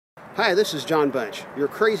Hi, this is John Bunch, your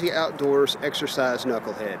crazy outdoors exercise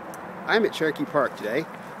knucklehead. I'm at Cherokee Park today,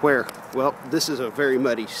 where, well, this is a very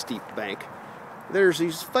muddy, steep bank. There's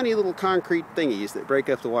these funny little concrete thingies that break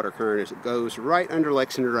up the water current as it goes right under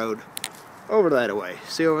Lexington Road, over that way.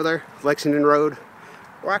 See over there? Lexington Road?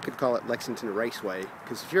 Or I could call it Lexington Raceway,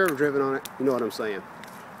 because if you've ever driven on it, you know what I'm saying.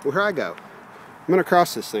 Well, here I go. I'm going to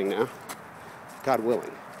cross this thing now, God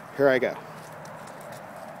willing. Here I go.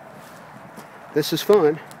 This is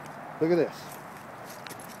fun. Look at this.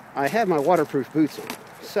 I have my waterproof boots on,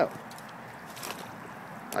 so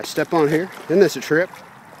I step on here. Isn't this a trip?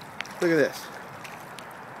 Look at this.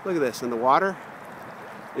 Look at this, and the water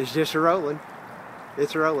is just rolling.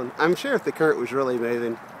 It's rolling. I'm sure if the current was really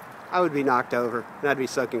moving, I would be knocked over, and I'd be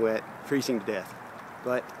soaking wet, freezing to death.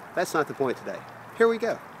 But that's not the point today. Here we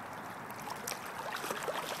go.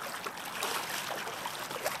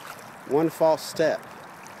 One false step,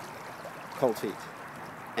 cold feet,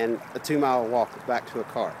 and a 2-mile walk back to a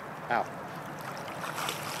car. Ow.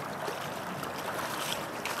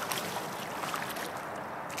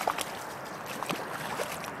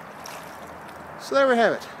 So there we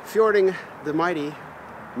have it. Fjording the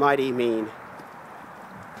mighty mean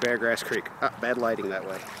Beargrass Creek. Ah, bad lighting that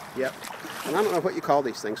way. Yep. And I don't know what you call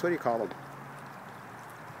these things. What do you call them?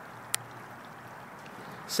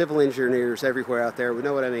 Civil engineers everywhere out there, we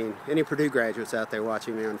know what I mean. Any Purdue graduates out there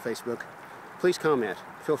watching me on Facebook, please comment.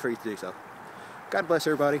 Feel free to do so. God bless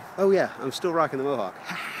everybody. Oh yeah, I'm still rocking the mohawk.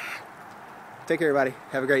 Take care everybody.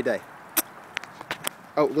 Have a great day.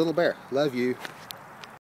 Oh, little bear, love you.